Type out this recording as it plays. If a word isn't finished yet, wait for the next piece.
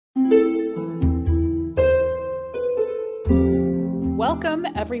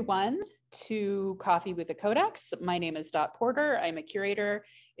Welcome everyone to Coffee with a Codex. My name is Dot Porter. I'm a curator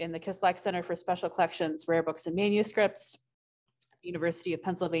in the Kislak Center for Special Collections, Rare Books and Manuscripts, University of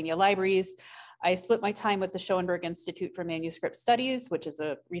Pennsylvania Libraries. I split my time with the Schoenberg Institute for Manuscript Studies, which is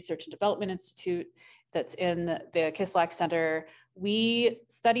a research and development institute that's in the Kislak Center. We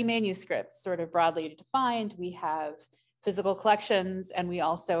study manuscripts, sort of broadly defined. We have physical collections, and we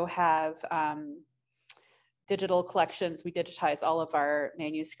also have digital collections. We digitize all of our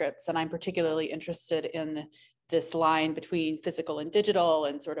manuscripts, and I'm particularly interested in this line between physical and digital,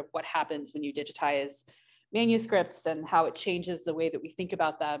 and sort of what happens when you digitize manuscripts and how it changes the way that we think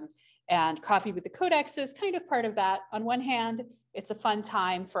about them. And Coffee with the Codex is kind of part of that. On one hand, it's a fun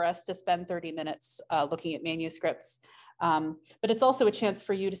time for us to spend 30 minutes looking at manuscripts, but it's also a chance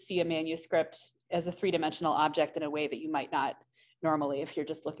for you to see a manuscript as a three-dimensional object in a way that you might not normally if you're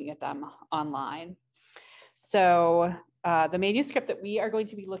just looking at them online. So the manuscript that we are going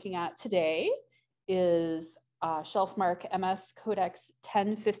to be looking at today is shelf mark MS Codex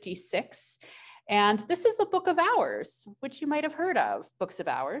 1056. And this is the Book of Hours, which you might have heard of. Books of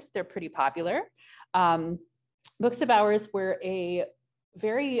Hours, they're pretty popular. Books of Hours were a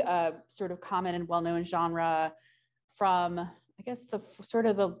very sort of common and well-known genre from, I guess, the sort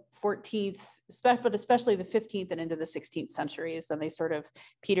of the 14th, but especially the 15th and into the 16th centuries. And they sort of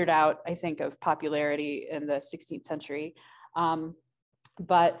petered out, I think, of popularity in the 16th century.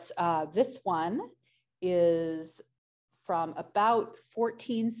 But this one is from about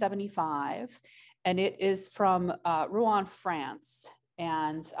 1475, and it is from Rouen, France.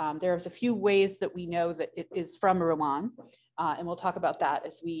 And there's a few ways that we know that it is from Rouen, and we'll talk about that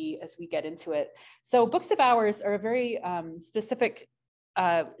as we get into it. So books of hours are a very specific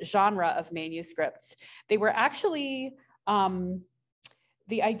genre of manuscripts. They were actually,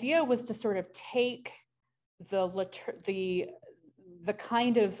 the idea was to sort of take the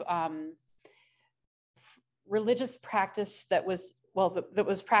kind of religious practice that was, that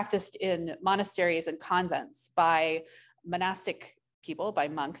was practiced in monasteries and convents by monastic people, by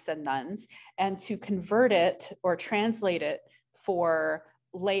monks and nuns, and to convert it or translate it for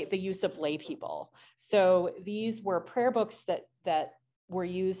the use of lay people. So these were prayer books that were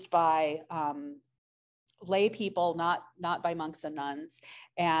used by lay people, not by monks and nuns.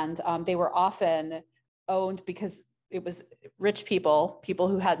 And they were often owned because it was rich people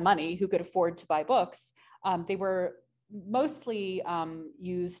who had money, who could afford to buy books. They were mostly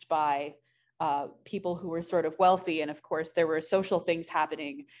used by people who were sort of wealthy. And of course, there were social things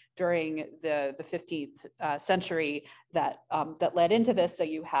happening during the 15th century that led into this. So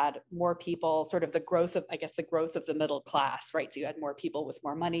you had more people, sort of the growth of, I guess, the growth of the middle class, right? So you had more people with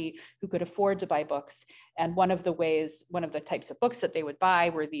more money who could afford to buy books. And one of the types of books that they would buy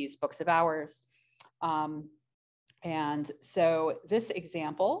were these books of hours. And so this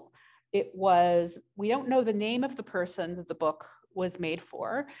example, we don't know the name of the person that the book was made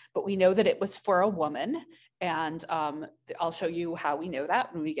for, but we know that it was for a woman. And I'll show you how we know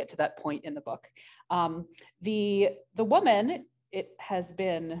that when we get to that point in the book. The woman, it has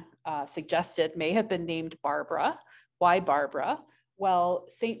been suggested, may have been named Barbara. Why Barbara? Well,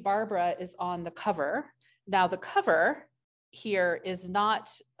 Saint Barbara is on the cover. Now the cover here is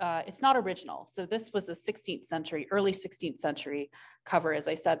not, it's not original. So this was a 16th century, early 16th century cover. As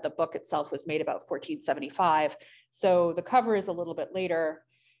I said, the book itself was made about 1475. So the cover is a little bit later.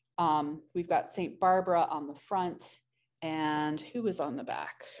 We've got Saint Barbara on the front, and who is on the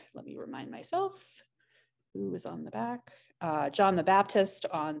back? Let me remind myself. Who is on the back? John the Baptist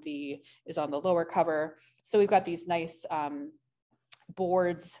is on the lower cover. So we've got these nice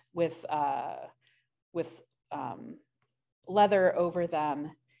boards with leather over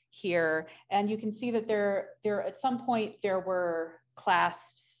them here, and you can see that there at some point there were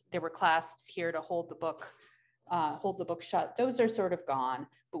clasps here to hold the book shut. Those are sort of gone,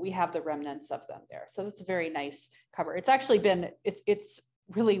 but we have the remnants of them there. So that's a very nice cover. It's actually been, it's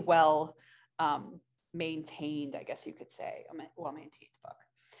really well maintained, I guess you could say, a well-maintained book.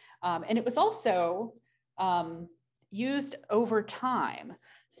 And it was also used over time.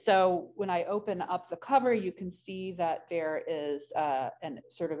 So when I open up the cover, you can see that there is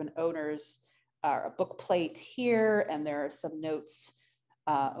sort of an owner's a book plate here, and there are some notes,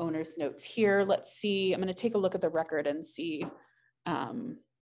 owner's notes here. Let's see, I'm going to take a look at the record and see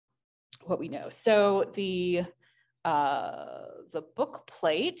what we know. So the book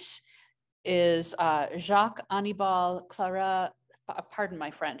plate is Jacques Annibal Clara, pardon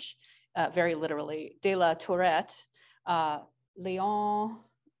my French, very literally, de la Tourette, Léon,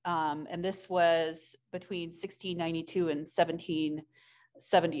 and this was between 1692 and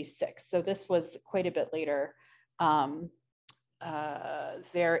 1776. So this was quite a bit later.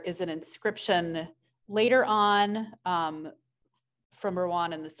 there is an inscription later on from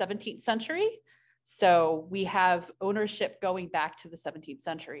Rouen in the 17th century. So we have ownership going back to the 17th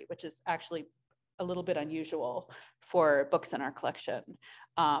century, which is actually a little bit unusual for books in our collection.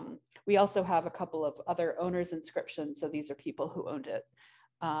 We also have a couple of other owners' inscriptions. So these are people who owned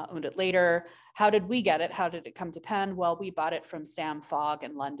it later. How did we get it? How did it come to Penn? Well, we bought it from Sam Fogg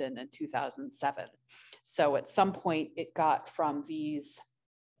in London in 2007. So at some point it got from these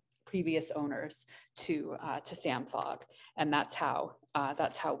previous owners to Sam Fogg, and that's how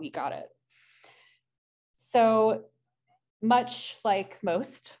we got it. So much like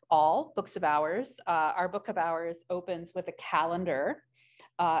all books of hours, our book of hours opens with a calendar.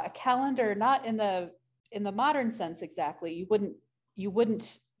 A calendar, not in the modern sense exactly. You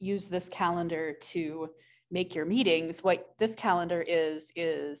wouldn't use this calendar to make your meetings. What this calendar is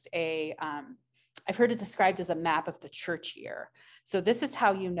a I've heard it described as a map of the church year. So this is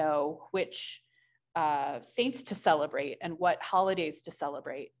how you know which saints to celebrate and what holidays to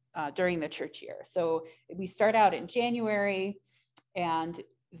celebrate during the church year. So we start out in January, and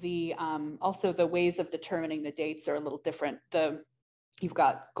also the ways of determining the dates are a little different. You've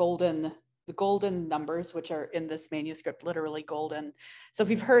got the golden numbers, which are in this manuscript, literally golden. So if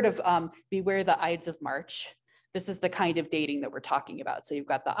you've heard of Beware the Ides of March, this is the kind of dating that we're talking about. So you've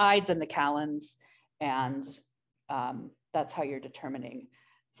got the Ides and the calends, and that's how you're determining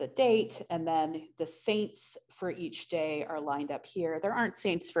the date. And then the saints for each day are lined up here. There aren't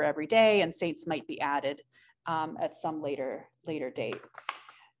saints for every day, and saints might be added at some later date.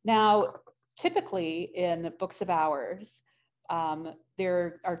 Now, typically in books of hours,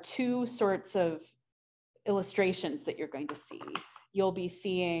 there are two sorts of illustrations that you're going to see. You'll be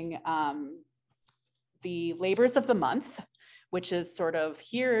seeing the labors of the month, which is sort of,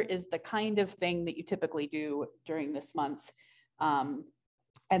 here is the kind of thing that you typically do during this month. And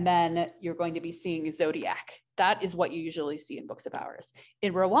then you're going to be seeing zodiac. That is what you usually see in books of hours.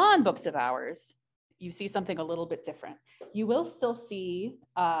 In Rouen books of hours, you see something a little bit different. You will still see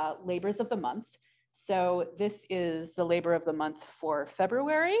labors of the month. So this is the labor of the month for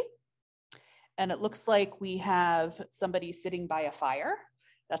February. And it looks like we have somebody sitting by a fire.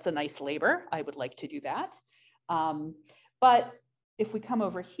 That's a nice labor. I would like to do that. But if we come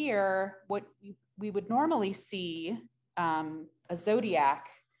over here, what we would normally see a zodiac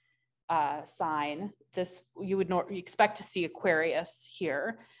sign, you would expect to see Aquarius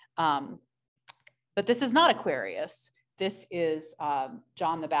here. But this is not Aquarius. This is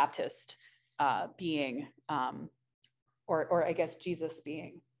John the Baptist being, or I guess Jesus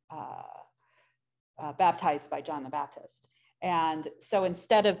being baptized by John the Baptist. And so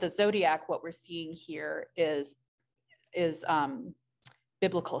instead of the zodiac, what we're seeing here is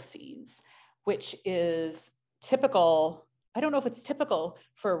biblical scenes, which is typical. I don't know if it's typical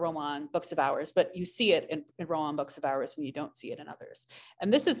for Rouen books of hours, but you see it in Rouen books of hours when you don't see it in others.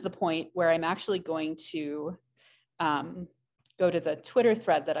 And this is the point where I'm actually going to go to the Twitter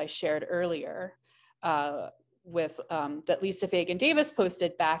thread that I shared earlier that Lisa Fagan Davis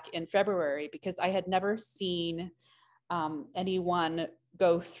posted back in February, because I had never seen anyone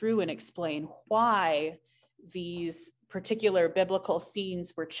go through and explain why these particular biblical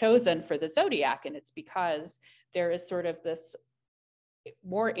scenes were chosen for the zodiac. And it's because there is sort of this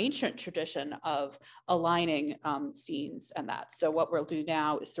more ancient tradition of aligning scenes and that. So what we'll do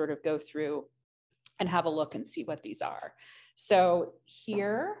now is sort of go through and have a look and see what these are. So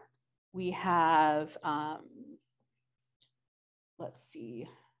here we have, let's see.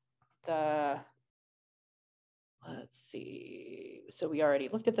 So we already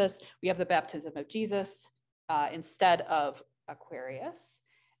looked at this. We have the baptism of Jesus instead of Aquarius.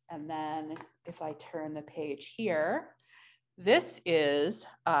 And then if I turn the page here, this is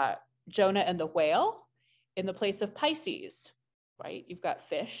Jonah and the whale in the place of Pisces, right? You've got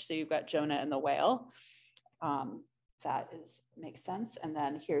fish, so you've got Jonah and the whale. That makes sense. And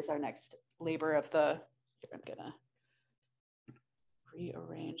then here's our next labor of the, here, I'm gonna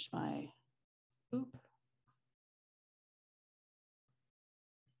rearrange my, oop.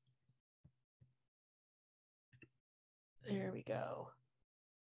 There we go.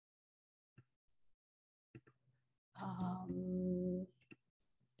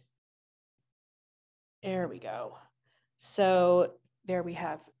 There we go. So there we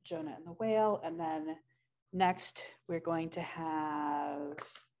have Jonah and the whale. And then next we're going to have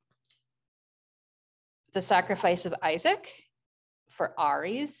the sacrifice of Isaac for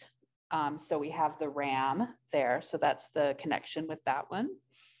Aries. So we have the ram there. So that's the connection with that one.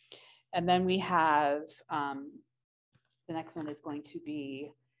 And then we have, the next one is going to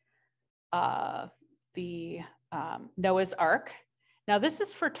be the Noah's Ark. Now this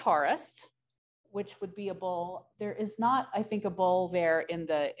is for Taurus, which would be a bull. There is not, I think, a bull there in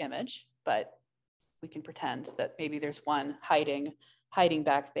the image, but we can pretend that maybe there's one hiding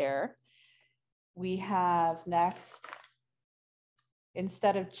back there. We have next,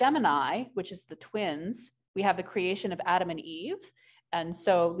 instead of Gemini, which is the twins, we have the creation of Adam and Eve. And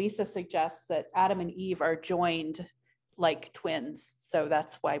so Lisa suggests that Adam and Eve are joined like twins. So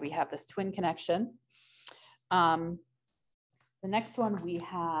that's why we have this twin connection. The next one, we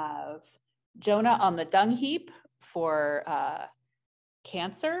have Jonah on the dung heap for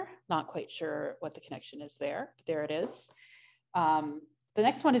Cancer. Not quite sure what the connection is there, but there it is. The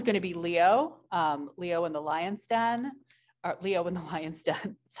next one is going to be Leo, Leo in the lion's den, or Leo in the lion's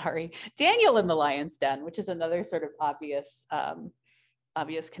den, sorry, Daniel in the lion's den, which is another sort of obvious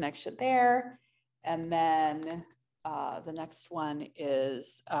connection there. And then the next one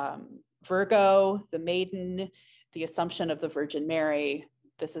is Virgo, the maiden, the Assumption of the Virgin Mary.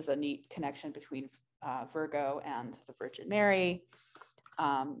 This is a neat connection between Virgo and the Virgin Mary.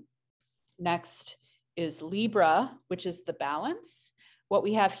 Next is Libra, which is the balance. What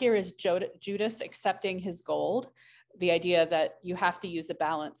we have here is Judas accepting his gold, the idea that you have to use a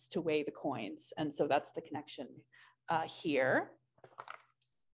balance to weigh the coins. And so that's the connection here.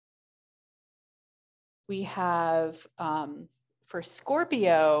 We have, for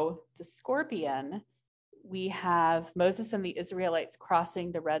Scorpio, the scorpion, we have Moses and the Israelites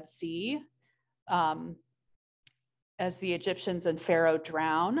crossing the Red Sea as the Egyptians and Pharaoh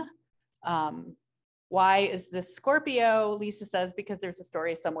drown. Why is this Scorpio? Lisa says, because there's a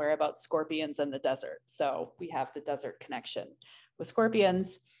story somewhere about scorpions in the desert. So we have the desert connection with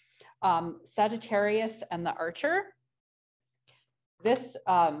scorpions. Sagittarius and the archer. This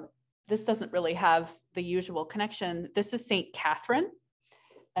doesn't really have the usual connection. This is Saint Catherine,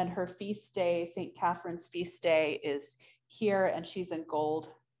 and her feast day, Saint Catherine's feast day, is here, and she's in gold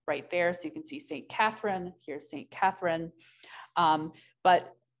right there. So you can see Saint Catherine, here's Saint Catherine.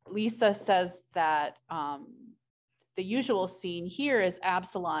 But Lisa says that the usual scene here is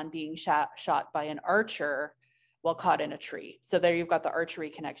Absalom being shot by an archer while caught in a tree. So there you've got the archery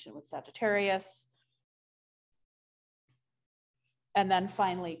connection with Sagittarius. And then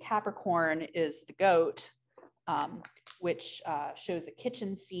finally, Capricorn is the goat, which shows a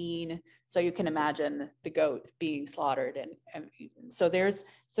kitchen scene. So you can imagine the goat being slaughtered. And so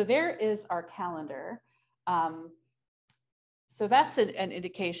there is our calendar. So that's an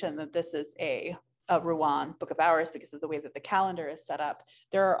indication that this is a Rouen Book of Hours because of the way that the calendar is set up.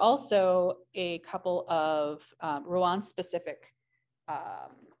 There are also a couple of Rouen specific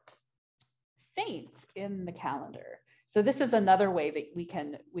saints in the calendar. So this is another way that we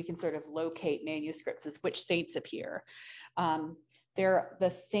can sort of locate manuscripts, is which saints appear. They're the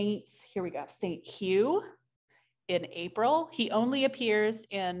saints, here we go, Saint Hugh in April. He only appears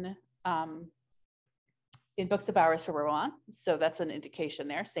in Books of Hours for Rouen. So that's an indication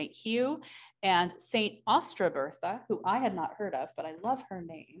there, Saint Hugh. And Saint Ostrobertha, who I had not heard of, but I love her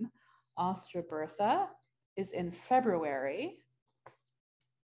name. Ostrobertha is in February.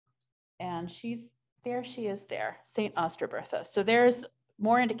 And there she is there, Saint Ostrobertha. So there's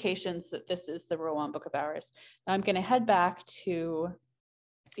more indications that this is the Rouen Book of Hours. Now I'm going to head back to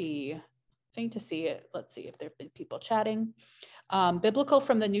the thing to see it. Let's see if there have been people chatting. Biblical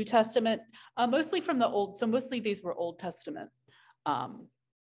from the New Testament, mostly from the Old. So mostly these were Old Testament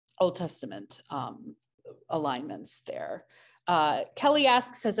alignments there. Kelly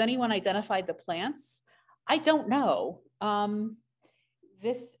asks, has anyone identified the plants? I don't know.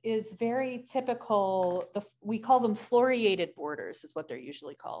 This is very typical. We call them floriated borders, is what they're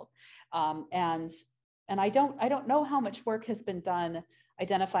usually called. And I don't know how much work has been done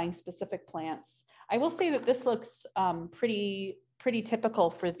identifying specific plants. I will say that this looks pretty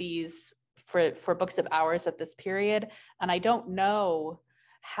typical for these for Books of Hours at this period, and I don't know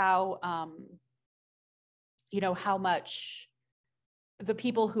how how much the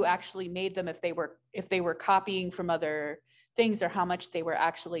people who actually made them, if they were copying from other things, or how much they were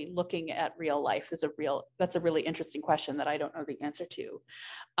actually looking at real life. That's a really interesting question that I don't know the answer to.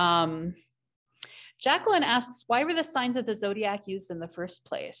 Jacqueline asks, why were the signs of the zodiac used in the first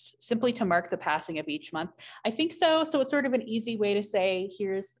place? Simply to mark the passing of each month? I think so. So it's sort of an easy way to say,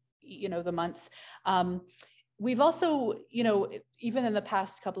 here's, the months. We've also, even in the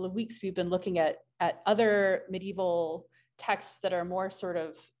past couple of weeks, we've been looking at other medieval texts that are more sort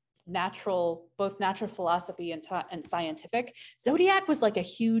of both natural philosophy and scientific. Zodiac was like a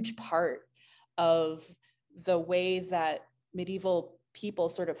huge part of the way that medieval people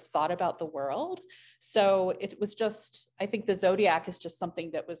sort of thought about the world. So it was just, I think the zodiac is just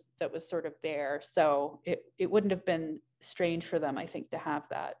something that was sort of there. So it wouldn't have been strange for them, I think, to have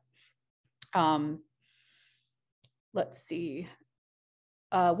that. Let's see.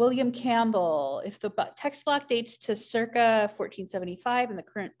 William Campbell, if the text block dates to circa 1475 and the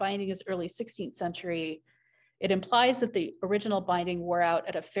current binding is early 16th century, it implies that the original binding wore out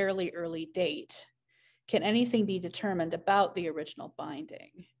at a fairly early date. Can anything be determined about the original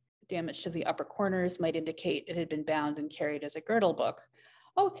binding? Damage to the upper corners might indicate it had been bound and carried as a girdle book.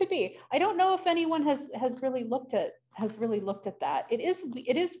 Oh, it could be. I don't know if anyone has really looked at that. It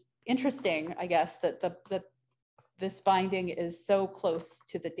is interesting, I guess, that this binding is so close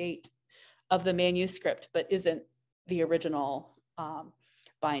to the date of the manuscript, but isn't the original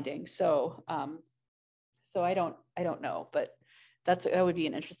binding. So I don't know, but that would be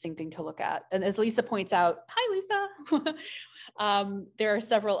an interesting thing to look at. And as Lisa points out, hi Lisa, there are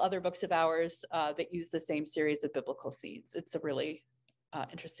several other books of ours that use the same series of biblical scenes. It's a really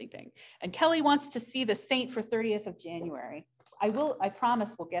interesting thing. And Kelly wants to see the saint for 30th of January. I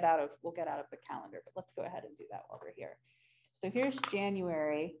promise we'll get out of the calendar, but let's go ahead and do that while we're here. So here's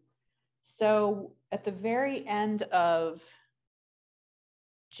January. So at the very end of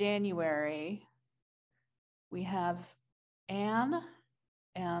January, we have Anne,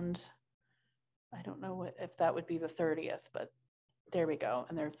 and I don't know if that would be the 30th, but there we go.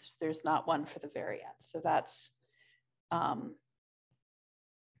 And there's not one for the very end. So that's,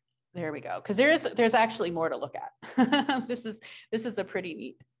 there we go. Because there's actually more to look at. This is a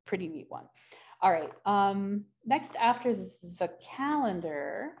pretty neat one. All right. Next, after the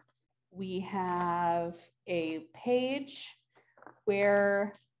calendar, we have a page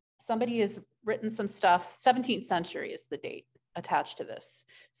where somebody has written some stuff. 17th century is the date attached to this.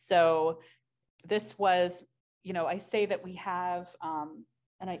 So this was, I say that we have,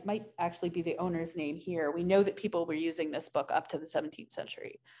 and it might actually be the owner's name here. We know that people were using this book up to the 17th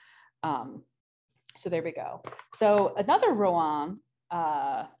century. So there we go. So another Rouen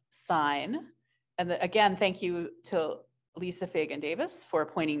sign, and again, thank you to Lisa Fagan-Davis for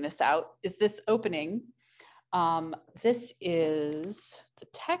pointing this out, is this opening. This is the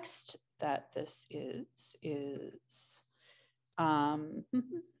text that this is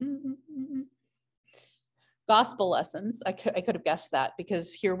gospel lessons. I could have guessed that,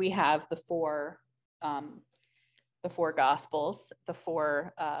 because here we have the four gospels, the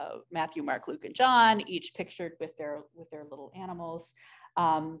four Matthew, Mark, Luke, and John, each pictured with their little animals.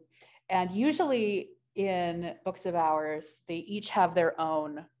 And usually in books of ours, they each have their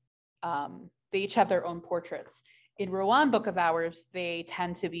own portraits. In Rouen book of ours, they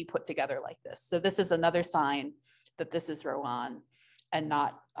tend to be put together like this. So this is another sign that this is Rouen and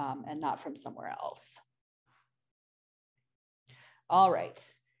not from somewhere else. All right.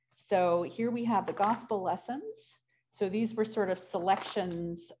 So here we have the gospel lessons. So these were sort of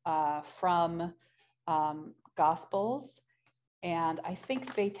selections from gospels, and I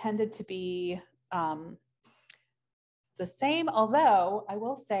think they tended to be the same. Although I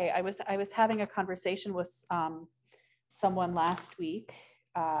will say, I was having a conversation with someone last week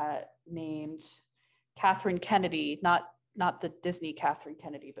named Catherine Kennedy, not the Disney Catherine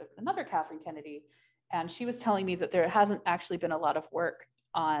Kennedy, but another Catherine Kennedy, and she was telling me that there hasn't actually been a lot of work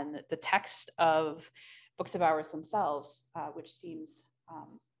on the text of books of ours themselves, which seems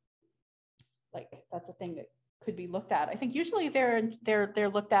like that's a thing that could be looked at. I think usually they're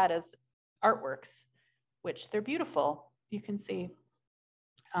looked at as artworks, which they're beautiful. You can see.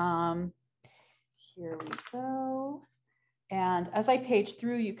 Here we go. And as I page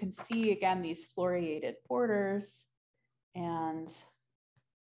through, you can see again these floriated borders and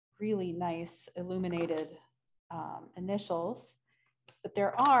really nice illuminated initials. But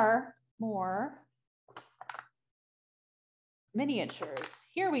there are more miniatures.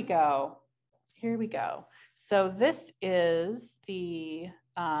 Here we go. Here we go. So this is the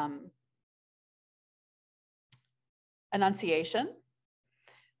Annunciation.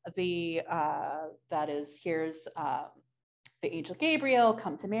 That is, here's the angel Gabriel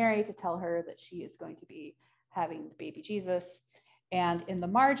come to Mary to tell her that she is going to be having the baby Jesus. And in the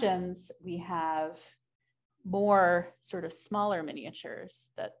margins, we have more sort of smaller miniatures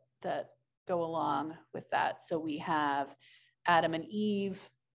that go along with that. So we have Adam and Eve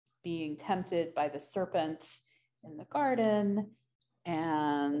being tempted by the serpent in the garden.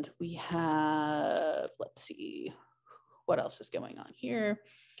 And we have, let's see, what else is going on here?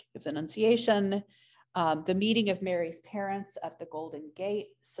 We have the Annunciation, the meeting of Mary's parents at the Golden Gate.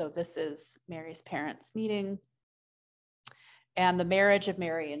 So this is Mary's parents meeting, and the marriage of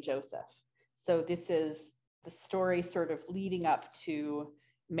Mary and Joseph. So this is the story sort of leading up to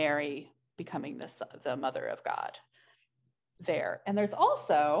Mary becoming the mother of God there. And there's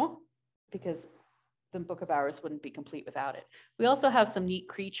also, because the Book of Hours wouldn't be complete without it, we also have some neat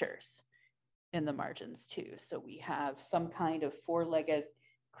creatures in the margins too. So we have some kind of four-legged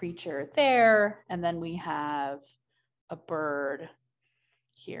creature there, and then we have a bird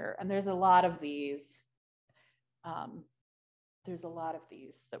here. And there's a lot of these. There's a lot of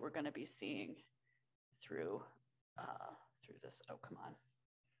these that we're going to be seeing through this. Oh, come on.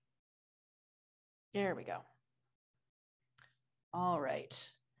 There we go. All right.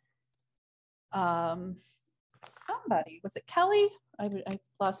 Somebody, was it Kelly? I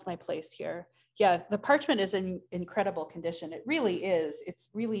lost my place here. Yeah, the parchment is in incredible condition. It really is. It's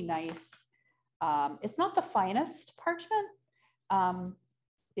really nice. It's not the finest parchment.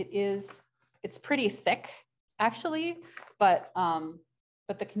 It's pretty thick actually, but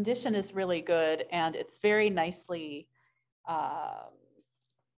the condition is really good, and it's very nicely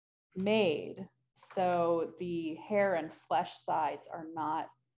made. So the hair and flesh sides are not,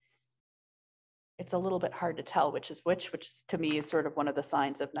 it's a little bit hard to tell which is which to me is sort of one of the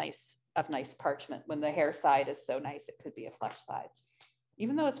signs of nice parchment. When the hair side is so nice, it could be a flesh side,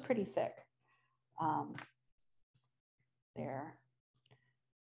 even though it's pretty thick. There.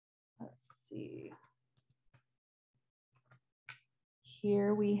 Let's see.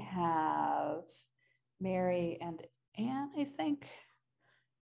 Here we have Mary and Anne, I think.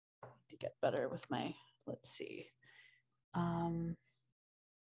 To get better with my, let's see. We're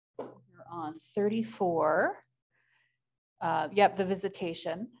on 34. Yep, the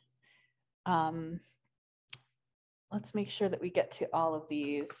visitation. Let's make sure that we get to all of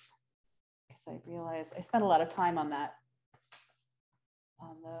these, because I realized I spent a lot of time on that,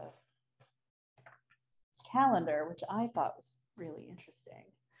 on the calendar, which I thought was really interesting.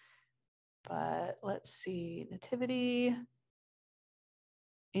 But let's see, Nativity,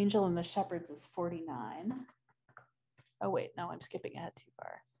 Angel and the Shepherds is 49. Oh wait, no, I'm skipping ahead too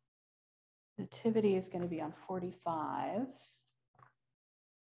far. Nativity is going to be on 45.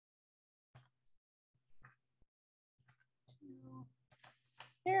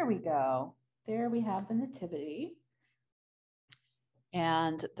 There we go. There we have the Nativity.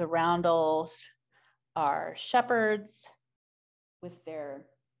 And the roundels are shepherds with their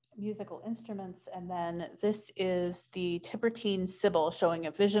musical instruments. And then this is the Tiburtine Sibyl showing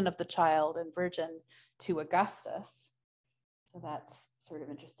a vision of the child and virgin to Augustus. So that's sort of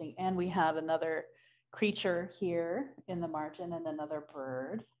interesting. And we have another creature here in the margin and another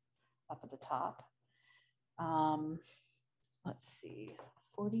bird up at the top. Let's see,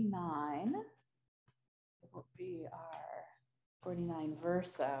 49. It will be our 49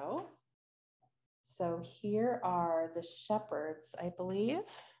 verso. So here are the shepherds, I believe.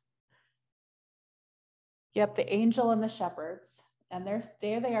 Yep, the angel and the shepherds. And there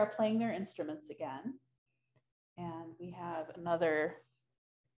they are playing their instruments again. And we have another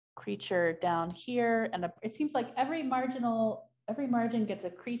creature down here. And it seems like every margin gets a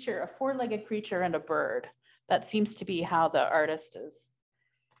creature, a four-legged creature and a bird. That seems to be how the artist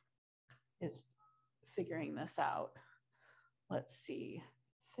is figuring this out. Let's see,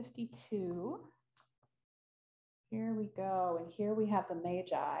 52. Here we go. And here we have the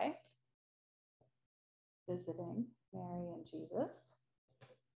Magi visiting Mary and Jesus.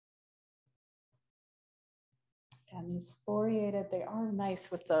 And these floriated, they are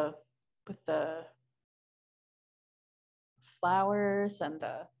nice with the flowers and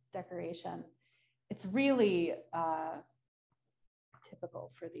the decoration. It's really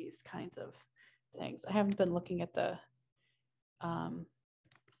typical for these kinds of things. I haven't been looking at the,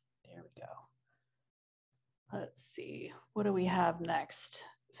 there we go. Let's see, what do we have next?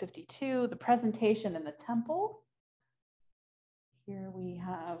 52, the presentation in the temple. Here we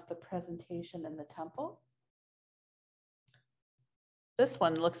have the presentation in the temple. This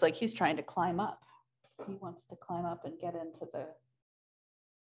one looks like he's trying to climb up. He wants to climb up and get into the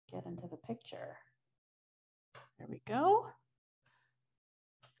picture. There we go.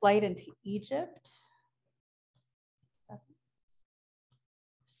 Flight into Egypt.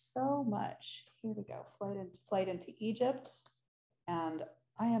 So much. Here we go. Flight into Egypt. And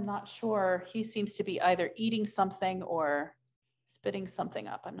I am not sure. He seems to be either eating something or spitting something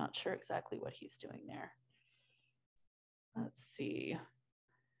up. I'm not sure exactly what he's doing there. Let's see.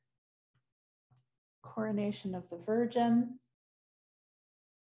 Coronation of the Virgin.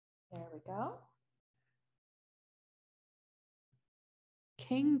 There we go.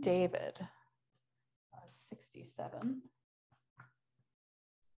 King David, 67.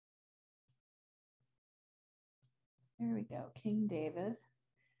 There we go, King David.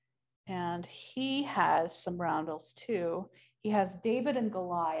 And he has some roundels too. He has David and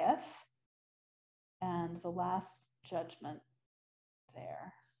Goliath and the Last Judgment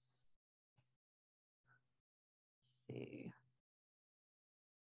there. Let's see.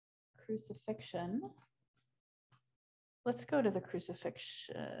 Crucifixion. Let's go to the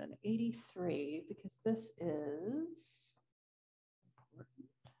crucifixion, 83, because this is important,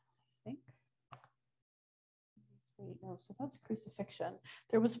 I think. No, so that's crucifixion.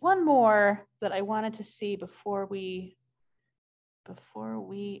 There was one more that I wanted to see before we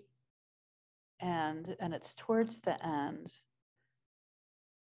end, and it's towards the end.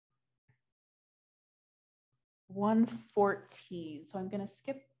 114. So I'm going to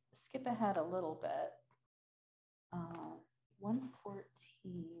skip ahead a little bit.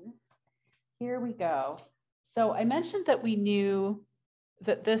 114. Here we go. So I mentioned that we knew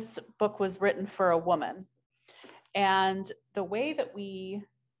that this book was written for a woman. And the way that we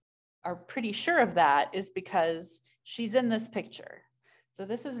are pretty sure of that is because she's in this picture. So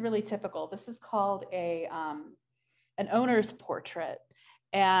this is really typical. This is called an owner's portrait.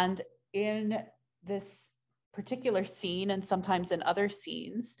 And in this particular scene, and sometimes in other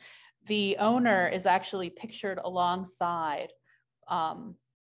scenes, the owner is actually pictured alongside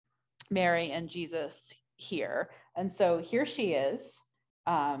Mary and Jesus here. And so here she is,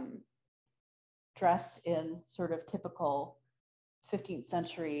 dressed in sort of typical 15th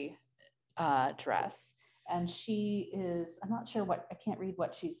century dress. And she is, I'm not sure I can't read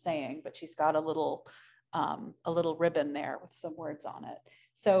what she's saying, but she's got a little ribbon there with some words on it.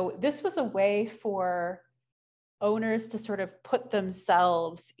 So this was a way for owners to sort of put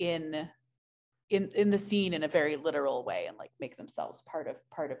themselves in the scene in a very literal way and like make themselves part of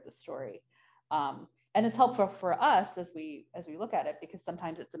the story. And it's helpful for us as we look at it, because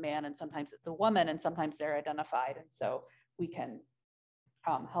sometimes it's a man and sometimes it's a woman and sometimes they're identified. And so we can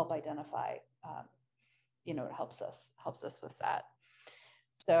help identify, it helps us with that.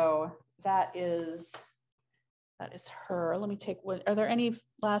 So that is her. Let me take are there any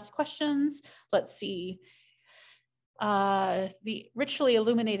last questions? Let's see. The richly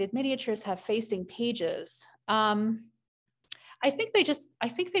illuminated miniatures have facing pages. I think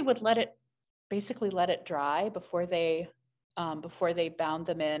they would basically let it dry before they bound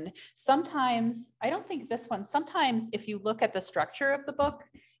them in. Sometimes, I don't think this one, sometimes if you look at the structure of the book,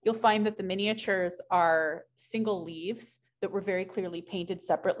 you'll find that the miniatures are single leaves that were very clearly painted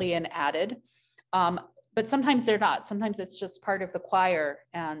separately and added. But sometimes they're not. Sometimes it's just part of the quire,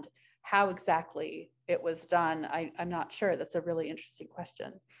 and how exactly it was done, I'm not sure. That's a really interesting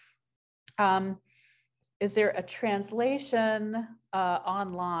question. Is there a translation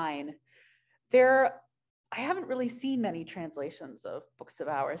online? I haven't really seen many translations of books of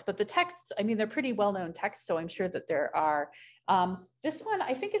hours, but the texts, I mean, they're pretty well-known texts, so I'm sure that there are. This one,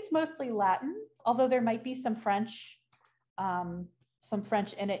 I think it's mostly Latin, although there might be some French in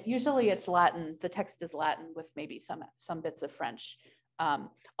it. Usually it's Latin. The text is Latin with maybe some bits of French,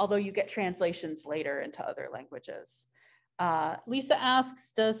 although you get translations later into other languages. Lisa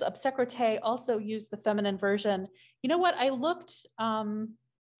asks, does obsecrote also use the feminine version? You know what, I looked,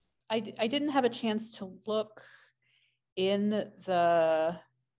 I didn't have a chance to look in the,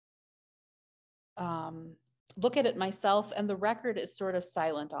 look at it myself, and the record is sort of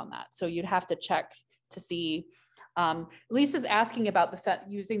silent on that. So you'd have to check to see. Lisa's asking about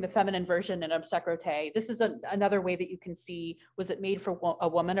using the feminine version in obsecrote. This is another way that you can see, was it made for a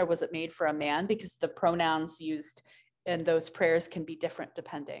woman or was it made for a man? Because the pronouns used in those prayers can be different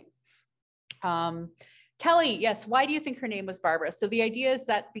depending. Kelly, yes, why do you think her name was Barbara? So the idea is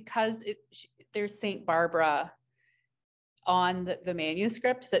that because there's Saint Barbara on the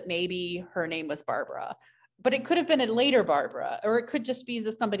manuscript, that maybe her name was Barbara, but it could have been a later Barbara, or it could just be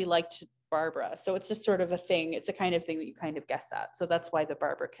that somebody liked Barbara. So it's just sort of a thing. It's a kind of thing that you kind of guess at. So that's why the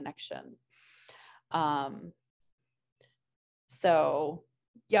Barbara connection. So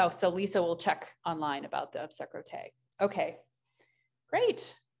Lisa will check online about the obsecrote. Okay,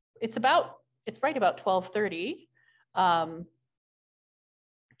 great. It's right about 12:30.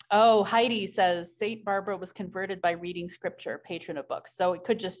 Oh, Heidi says Saint Barbara was converted by reading scripture, patron of books. So it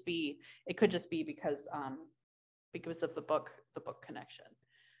could just be because of the book connection.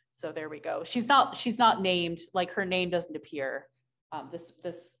 So there we go. She's not named, like her name doesn't appear.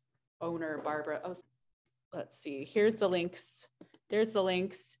 This owner, Barbara. Oh, let's see. Here's the links. There's the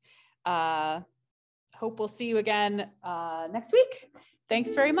links. Hope we'll see you again next week.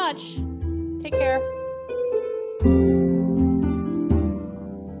 Thanks very much. Take care.